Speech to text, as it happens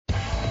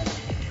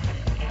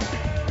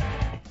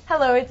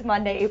Hello, it's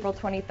Monday, April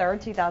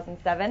 23rd,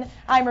 2007.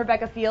 I'm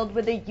Rebecca Field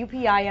with a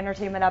UPI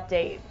Entertainment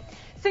Update.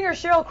 Singer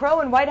Sheryl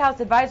Crow and White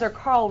House advisor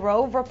Karl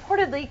Rove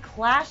reportedly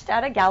clashed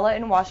at a gala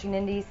in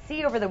Washington,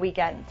 D.C. over the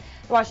weekend.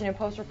 The Washington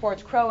Post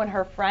reports Crow and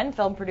her friend,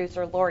 film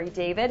producer Laurie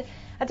David,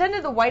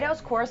 attended the White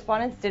House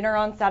Correspondent's dinner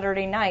on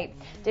Saturday night.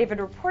 David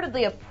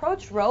reportedly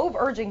approached Rove,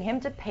 urging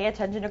him to pay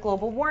attention to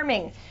global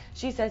warming.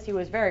 She says he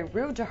was very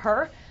rude to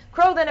her.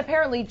 Crow then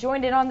apparently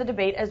joined in on the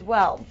debate as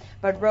well,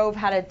 but Rove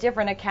had a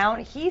different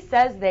account. He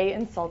says they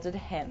insulted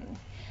him.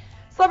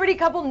 Celebrity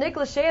couple Nick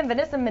Lachey and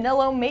Vanessa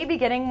Minnillo may be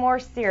getting more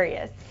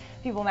serious.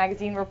 People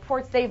magazine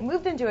reports they've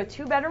moved into a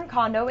two-bedroom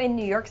condo in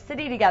New York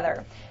City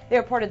together. They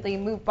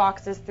reportedly moved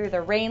boxes through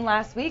the rain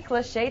last week.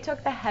 Lachey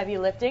took the heavy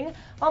lifting,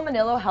 while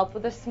Minnillo helped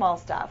with the small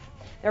stuff.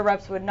 Their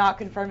reps would not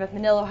confirm if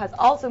Minnillo has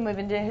also moved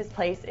into his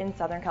place in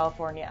Southern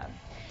California.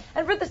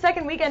 And for the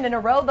second weekend in a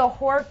row, the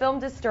horror film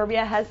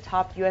Disturbia has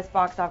topped U.S.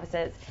 box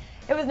offices.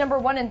 It was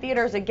 #1 in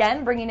theaters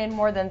again, bringing in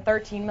more than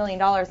 $13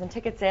 million in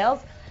ticket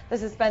sales. The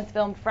suspense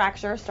film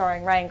Fracture,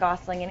 starring Ryan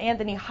Gosling and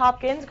Anthony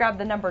Hopkins, grabbed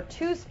the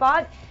 #2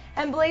 spot,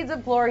 and Blades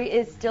of Glory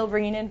is still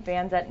bringing in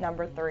fans at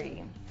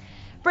 #3.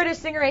 British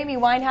singer Amy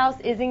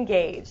Winehouse is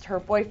engaged. Her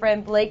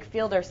boyfriend Blake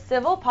Fielder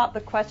Civil popped the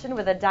question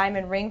with a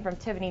diamond ring from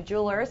Tiffany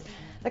Jewelers.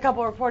 The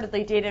couple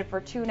reportedly dated for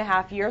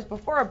 2.5 years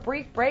before a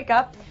brief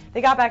breakup.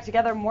 They got back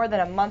together more than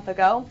a month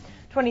ago.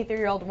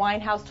 23-year-old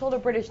Winehouse told a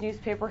British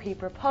newspaper he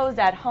proposed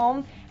at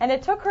home, and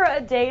it took her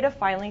a day to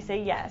finally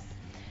say yes.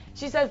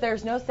 She says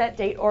there's no set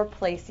date or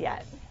place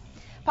yet.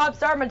 Pop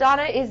star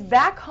Madonna is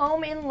back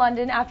home in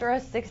London after a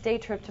 6-day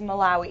trip to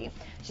Malawi.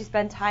 She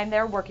spent time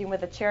there working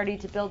with a charity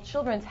to build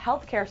children's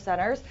health care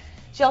centers.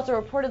 She also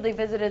reportedly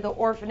visited the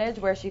orphanage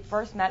where she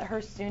first met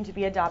her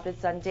soon-to-be adopted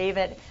son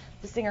David.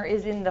 The singer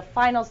is in the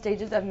final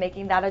stages of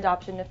making that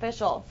adoption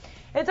official.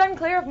 It's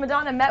unclear if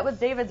Madonna met with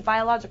David's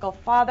biological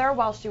father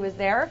while she was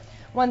there.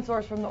 One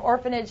source from the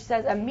orphanage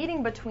says a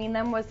meeting between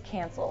them was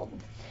canceled.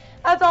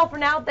 That's all for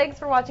now. Thanks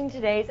for watching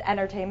today's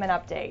Entertainment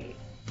Update.